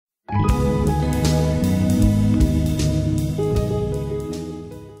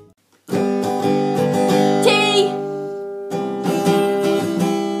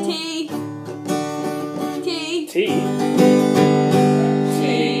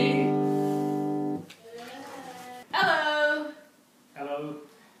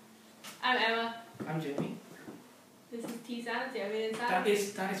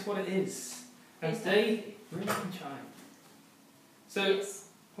That is what it is. And today we're making chai. So, yes.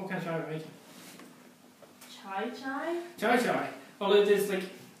 What kind of chai are we making? Chai? Chai. Although there's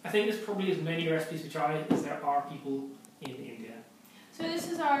I think there's probably as many recipes for chai as there are people in India. So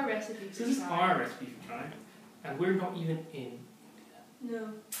this is our recipe for chai. This is our recipe for chai. And we're not even in India.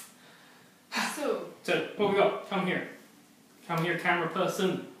 No. So what we got? Come here. Come here, camera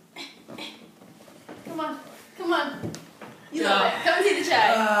person. Come on. You love it. Come and see the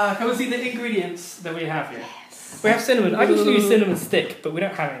chai. Come and see the ingredients that we have here. Yes. We have cinnamon. I can show you cinnamon stick, but we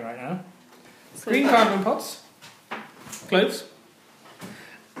don't have any right now. So Green cardamom pods. Cloves.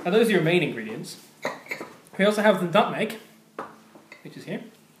 Now those are your main ingredients. We also have the nutmeg, which is here.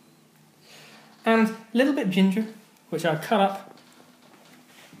 And a little bit of ginger, which I've cut up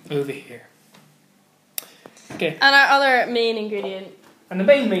over here. Okay. And our other main ingredient. And the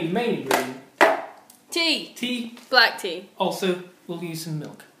main ingredient. Tea. Tea. Black tea. Also, we'll use some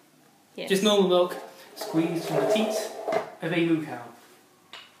milk. Yes. Just normal milk, squeezed from the teat of a moo cow.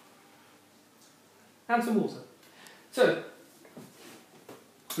 And some water. So,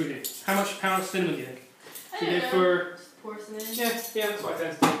 what do we do? How much cinnamon do you think? I don't know. For... Just pour some in. Yeah, that's what I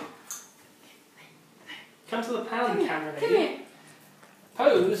tend to do. Come to the pan, camera lady. Come here.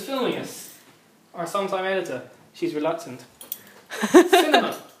 Poe is filming us. Our sometime editor. She's reluctant.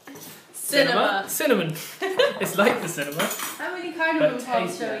 Cinnamon. Cinnamon. It's like the cinema. How many cardamom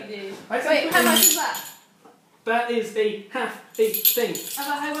pods shall we do? Wait, how much is that? That is a half a thing.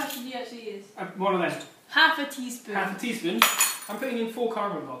 How much did you actually use? One of them. Half a teaspoon. Half a teaspoon. I'm putting in 4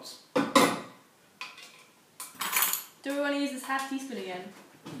 cardamom pods. Do we want to use this half teaspoon again?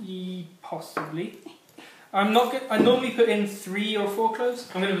 Possibly. I normally put in 3 or 4 cloves.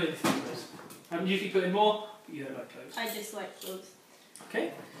 I'm going to put in 3 cloves. I usually put in more, but you don't like cloves. I dislike cloves.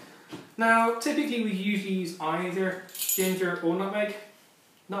 Okay. Now, typically we usually use either ginger or nutmeg.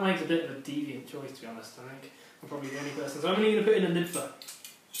 Nutmeg's a bit of a deviant choice, to be honest, I think. I'm probably the only person. So I'm only going to put in a nibfa.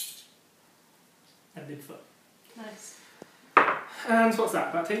 Nice. And what's that?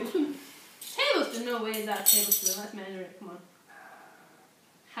 About a tablespoon? Tablespoon? No way is that a tablespoon. Let's measure it. Come on.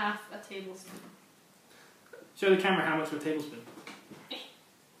 Half a tablespoon. Show the camera how much of a tablespoon.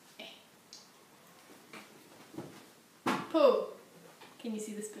 Poe. Can you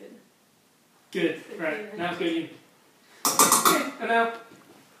see the spoon? Good. Right. Now it's going in. Okay. And now...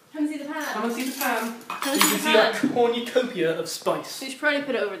 Come and see the pan. Come and see the pan. Come You can see a cornucopia of spice. We should probably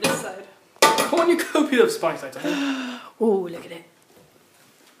put it over this side. Cornucopia of spice, I tell you. Oh, look at it.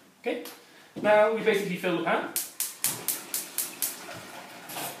 Okay. Now we basically fill the pan.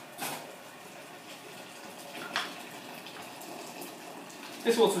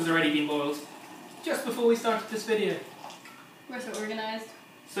 This water's already been boiled just before we started this video. We're so organised.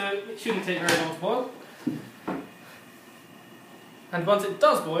 So it shouldn't take very long to boil. And once it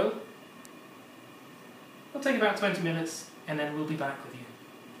does boil, it'll take about 20 minutes and then we'll be back with you.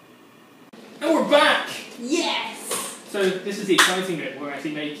 And we're back! Yes! So this is the exciting bit where I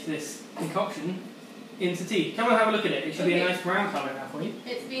actually make this concoction into tea. Come and have a look at it. It should be a nice brown colour now for you.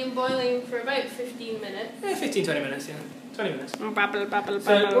 It's been boiling for about 15 minutes. Yeah, 15-20 minutes, yeah. 20 minutes. Babble.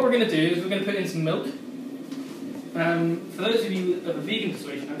 So what we're going to do is we're going to put in some milk. For those of you of a vegan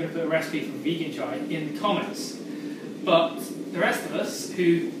persuasion, I'm going to put a recipe for vegan chai in the comments. But the rest of us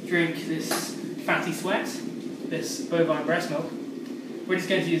who drink this fatty sweat, this bovine breast milk, we're just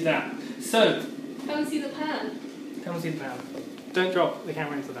going to use that. So, come and see the pan. Come and see the pan. Don't drop the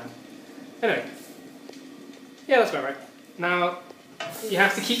camera into the pan. Anyway. Yeah, that's about right. Now, you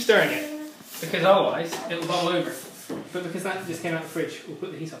have to keep stirring it, because otherwise it'll bubble over. But because that just came out of the fridge, we'll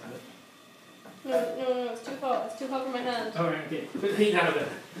put the heat up a bit. No, it's too hot. It's too hot for my hand. Alright, okay. Put the heat down a bit.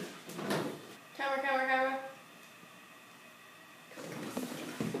 Camera.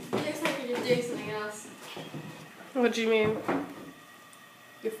 It looks like you're just doing something else. What do you mean?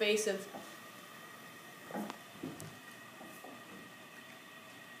 Your face of...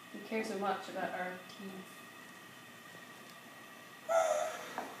 You care so much about our tea.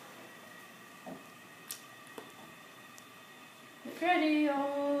 It's ready,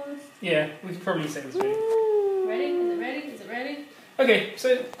 almost. Yeah, we could probably say this ready. Ready? Is it ready? Okay,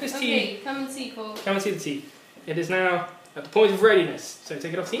 so this tea... Okay, come and see, Cole. Come and see the tea. It is now at the point of readiness. So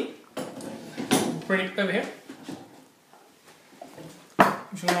take it off the heat. Bring it over here.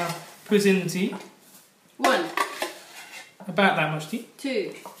 We shall now put in the tea. 1. About that much tea.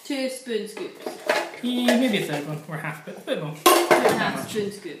 2 spoon scoops. Yeah, maybe a third one, or half, but a bit more. 2.5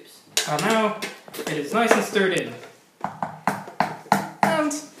 spoon scoops. And now it is nice and stirred in.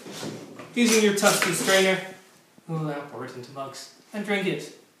 And using your Tuscan strainer, we'll now pour it into mugs and drink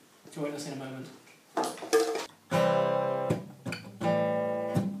it. Join us in a moment.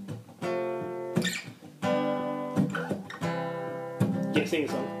 sing a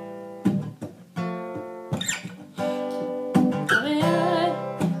song. I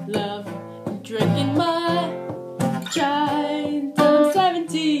love drinking my chai lemon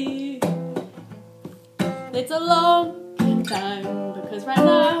tea. It's a long time because right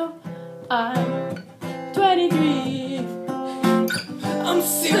now I'm 23. I'm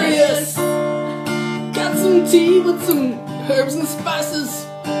serious! Got some tea with some herbs and spices.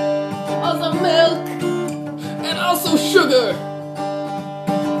 Also milk. And also sugar.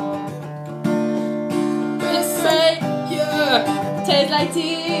 It's great. Yeah. Tastes like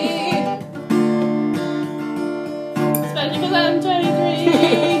tea. Especially because I'm 23.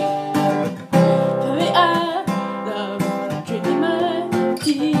 Baby, I love drinking my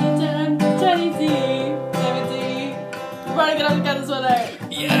tea. I'm 20 tea. Lemon tea. Running it on the gun sweater.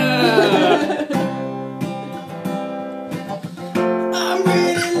 Yeah. I'm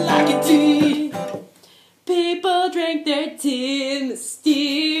really liking tea. People drink their tea in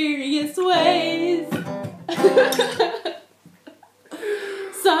mysterious ways.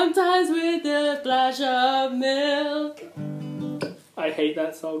 Sometimes with a splash of milk. I hate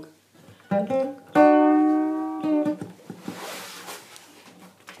that song.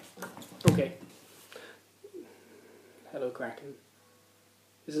 Okay. Hello, Kraken.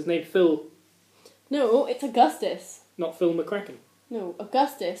 Is his name Phil? No, it's Augustus. Not Phil McCracken. No,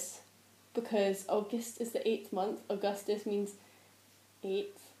 Augustus. Because August is the 8th month. Augustus means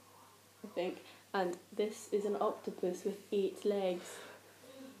 8, I think. And this is an octopus with 8 legs.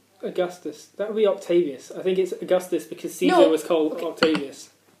 Augustus. That would be Octavius. I think it's Augustus because Caesar was called Octavius.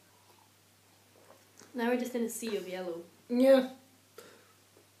 Now we're just in a sea of yellow. Yeah.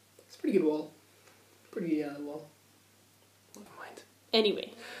 It's a pretty good wall. Pretty yellow wall. Never mind.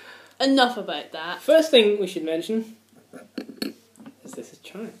 Anyway, enough about that. First thing we should mention is this is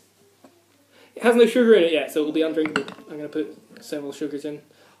chai. It has no sugar in it yet, so it will be undrinkable. I'm going to put several sugars in.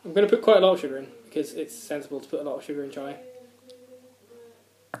 I'm going to put quite a lot of sugar in because it's sensible to put a lot of sugar in chai.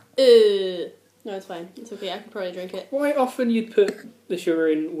 No, it's fine. It's okay. I can probably drink it. Why often you'd put the sugar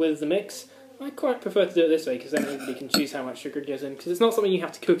in with the mix? I quite prefer to do it this way because then everybody can choose how much sugar goes in. Because it's not something you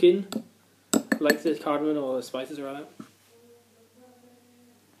have to cook in, like the cardamom or the spices or all that.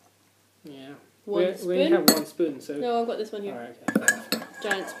 Yeah. One spoon? We only have 1 spoon, so... No, I've got this one here. Alright, okay.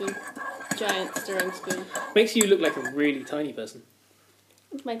 Giant spoon. Giant stirring spoon. Makes you look like a really tiny person.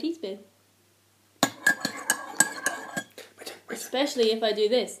 It's my teaspoon. My turn. Especially if I do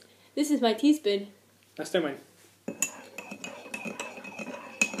this. This is my teaspoon. That's not mine.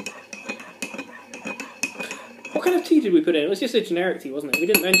 What kind of tea did we put in? It was just a generic tea, wasn't it? We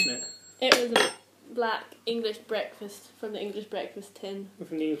didn't mention it. It was a black English breakfast from the English breakfast tin.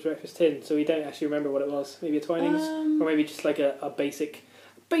 From the English breakfast tin, so we don't actually remember what it was. Maybe a Twinings? Or maybe just like a basic,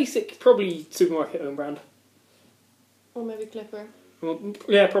 probably supermarket own brand. Or maybe Clipper. Well,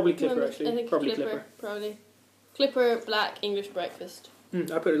 yeah, probably Clipper actually. I think probably Clipper. Probably. Clipper black English breakfast.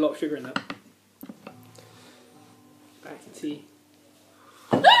 I put a lot of sugar in that. Back to tea.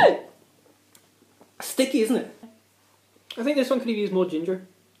 Sticky, isn't it? I think this one could have used more ginger.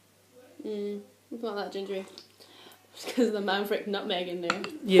 It's not that gingery. Just because of the Maverick nutmeg in there.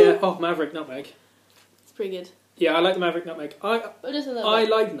 Yeah, oh, Maverick nutmeg. It's pretty good. Yeah, I like the Maverick nutmeg. But just a little I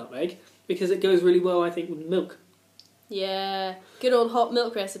bit. like nutmeg because it goes really well, I think, with milk. Yeah, good old hot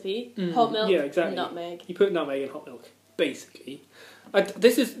milk recipe. Hot milk, yeah, exactly. nutmeg. You put nutmeg in hot milk, basically.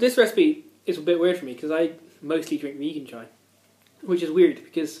 This recipe is a bit weird for me because I mostly drink vegan chai, which is weird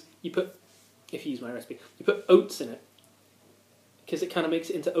because you put, if you use my recipe, you put oats in it because it kind of makes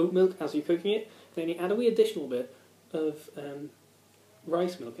it into oat milk as you're cooking it. Then you add a wee additional bit of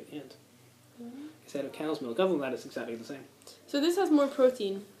rice milk at the end instead of cow's milk. Other than that, it's exactly the same. So this has more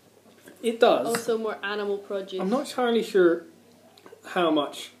protein. It does. Also more animal produce. I'm not entirely sure how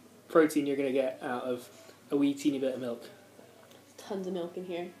much protein you're going to get out of a wee teeny bit of milk. Tons of milk in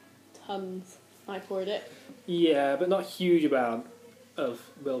here. Tons. I poured it. Yeah, but not a huge amount of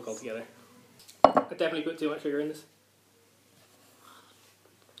milk altogether. I definitely put too much sugar in this.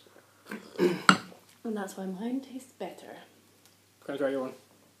 And that's why mine tastes better. Can I try your one?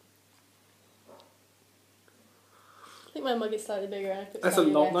 I think my mug is slightly bigger. I put That's a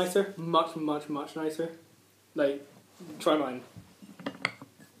slightly lot less. nicer. Much, much, much nicer. Like, try mine.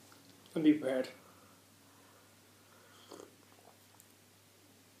 And be prepared.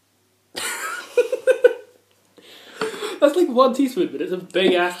 That's like 1 teaspoon, but it's a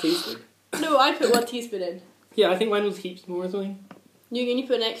big ass teaspoon. No, I put 1 teaspoon in. Yeah, I think mine was heaps more or something. You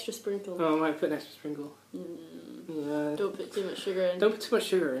put an extra sprinkle. Oh, I might put an extra sprinkle. Yeah. Don't put too much sugar in. Don't put too much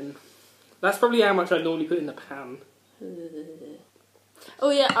sugar in. That's probably how much I normally put in the pan. Oh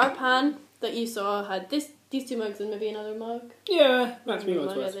yeah, our pan that you saw had these 2 mugs and maybe another mug. Yeah, about 3 mugs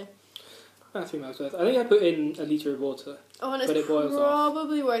Mug, worth. either. About 3 mugs worth. I think I put in a litre of water. Oh, and But it's it boils off.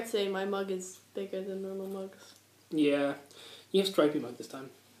 probably worth saying my mug is bigger than normal mugs. Yeah. You have stripy mug this time.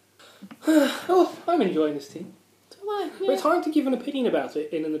 Oh, I'm enjoying this tea. So am I, But it's hard to give an opinion about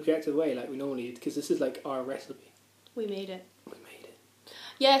it in an objective way like we normally do, because this is like our recipe. We made it. We made it.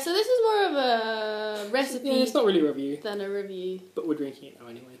 Yeah, so this is more of a recipe Yeah, it's not really a review, than a review. but we're drinking it now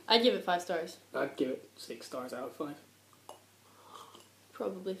anyway. I'd give it 5 stars. I'd give it 6 stars out of 5.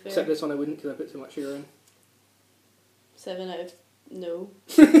 Probably fair. Except this one I wouldn't, because I put too much sugar in. 7 out of no.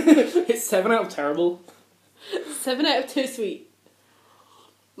 It's 7 out of terrible. 7 out of too sweet.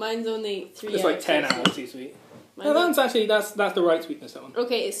 Mine's only 3 It's out like of 10 too out of sweet. too sweet. Mine's No, that's actually, that's the right sweetness, that one.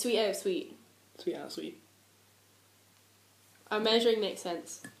 Okay, it's sweet out of sweet. Sweet out of sweet. Our measuring makes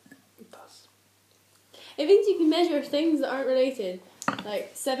sense. It does. It means you can measure things that aren't related.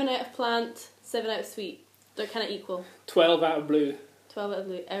 Like 7 out of plant, 7 out of sweet. They're kind of equal. 12 out of blue. 12 out of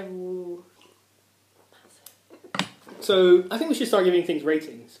blue. Ooh. So, I think we should start giving things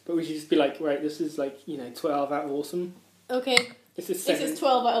ratings, but we should just be like, right, this is like, 12 out of awesome. Okay, This is this 7. is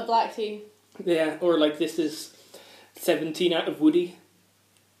 12 out of black tea. Yeah, or like this is 17 out of woody.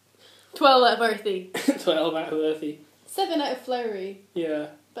 12 out of earthy. 12 out of earthy. 7 out of flowery. Yeah,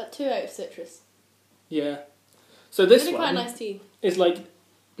 But 2 out of citrus. yeah. So this Really quite one a nice tea. is like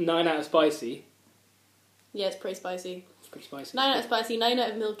 9 out of spicy. Yeah, it's pretty spicy. It's pretty spicy. 9 out of spicy, 9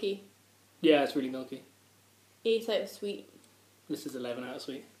 out of milky, Yeah, it's really milky. 8 out of sweet. This is 11 out of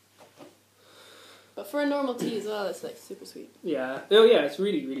sweet. But for a normal tea as well, it's like super sweet. Yeah. Oh yeah, it's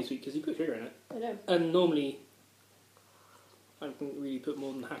really, really sweet because you put sugar in it. I know. And normally, I wouldn't really put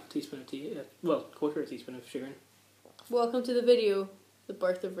more than half a teaspoon of tea. Well, quarter of a teaspoon of sugar in. Welcome to the video, the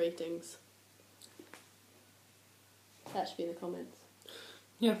birth of ratings. That should be in the comments.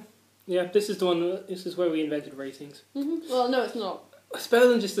 Yeah. Yeah, this is the one. This is where we invented ratings. Well, no, it's not. It's better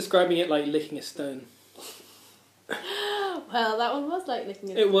than just describing it like licking a stone. Well, that one was like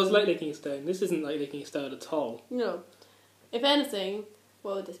licking a It was like licking a stone. This isn't like licking a stone at all. No. If anything,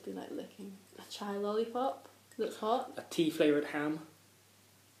 what would this be like licking? A chai lollipop that's hot? A tea flavoured ham.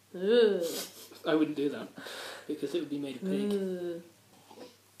 Ugh. I wouldn't do that because it would be made of pig. Ugh.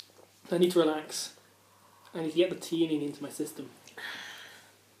 I need to relax. I need to get the teaning into my system.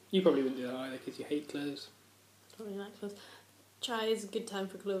 You probably wouldn't do that either because you hate cloves. Don't really like cloves. Chai is a good time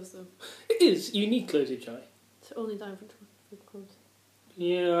for cloves though. It is. You need cloves in chai. It's the only time for cloves.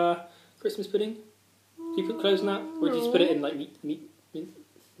 Yeah. Christmas pudding. Do you put cloves in that, or do you just put it in like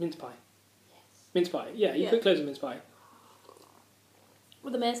mince pie? Yes. Mince pie. Yeah, you Yeah. put cloves in mince pie.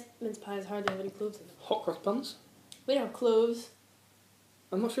 Well, the mince pies hardly have any cloves in them. Hot cross buns. We don't have cloves.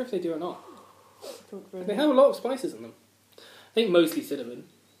 I'm not sure if they do or not. Don't They remember. have a lot of spices in them. I think mostly cinnamon.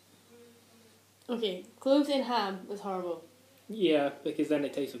 Okay, cloves in ham is horrible. Yeah, because then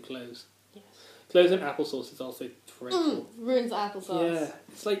it tastes of cloves. Yes. Cloves and applesauce is also dreadful. Ruins the applesauce. Yeah,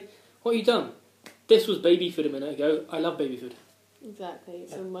 it's like, what have you done? This was baby food a minute ago. I love baby food. Exactly.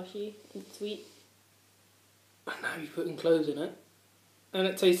 It's so mushy and sweet. And now you're putting cloves in it. And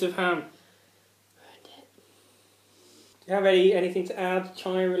it tastes of ham. Ruined it. Do you have anything to add,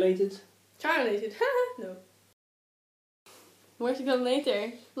 chai related? Chai related. No. More to come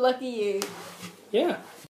later. Lucky you. Yeah.